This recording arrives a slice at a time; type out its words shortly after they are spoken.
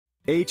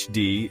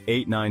HD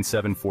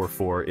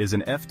 89744 is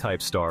an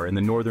F-type star in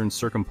the northern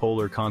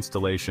circumpolar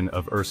constellation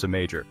of Ursa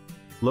Major,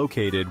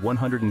 located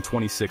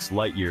 126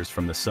 light-years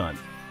from the Sun.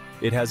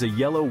 It has a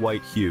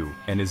yellow-white hue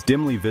and is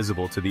dimly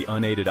visible to the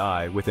unaided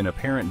eye with an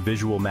apparent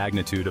visual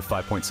magnitude of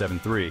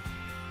 5.73.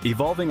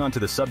 Evolving onto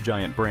the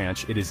subgiant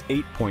branch, it is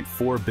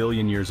 8.4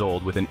 billion years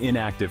old with an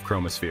inactive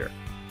chromosphere.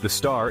 The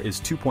star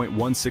is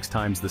 2.16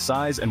 times the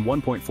size and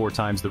 1.4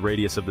 times the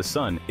radius of the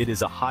Sun. It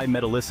is a high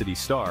metallicity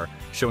star,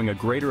 showing a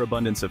greater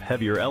abundance of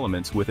heavier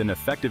elements with an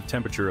effective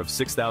temperature of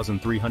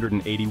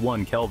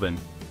 6,381 Kelvin.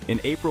 In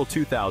April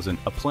 2000,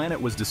 a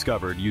planet was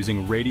discovered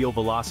using radial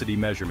velocity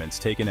measurements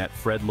taken at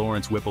Fred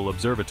Lawrence Whipple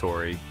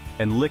Observatory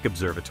and Lick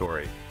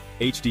Observatory.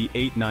 HD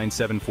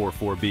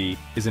 89744b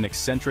is an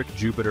eccentric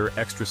Jupiter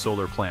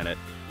extrasolar planet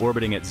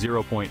orbiting at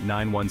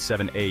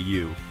 0.917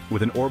 AU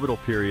with an orbital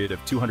period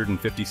of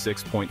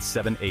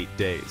 256.78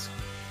 days.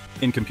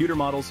 In computer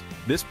models,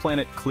 this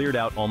planet cleared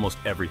out almost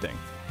everything,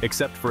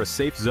 except for a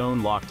safe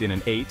zone locked in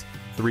an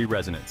 8.3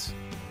 resonance.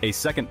 A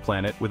second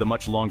planet with a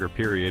much longer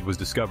period was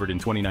discovered in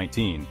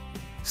 2019.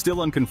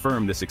 Still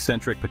unconfirmed, this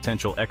eccentric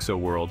potential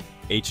exoworld,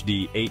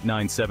 HD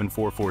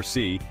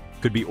 89744c,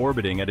 could be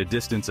orbiting at a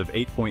distance of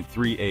 8.3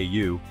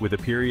 AU with a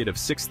period of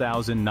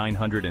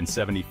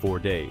 6,974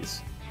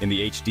 days. In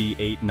the HD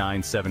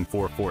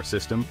 89744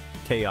 system,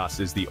 chaos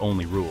is the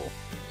only rule.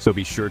 So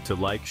be sure to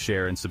like,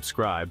 share, and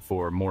subscribe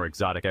for more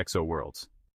exotic exoworlds.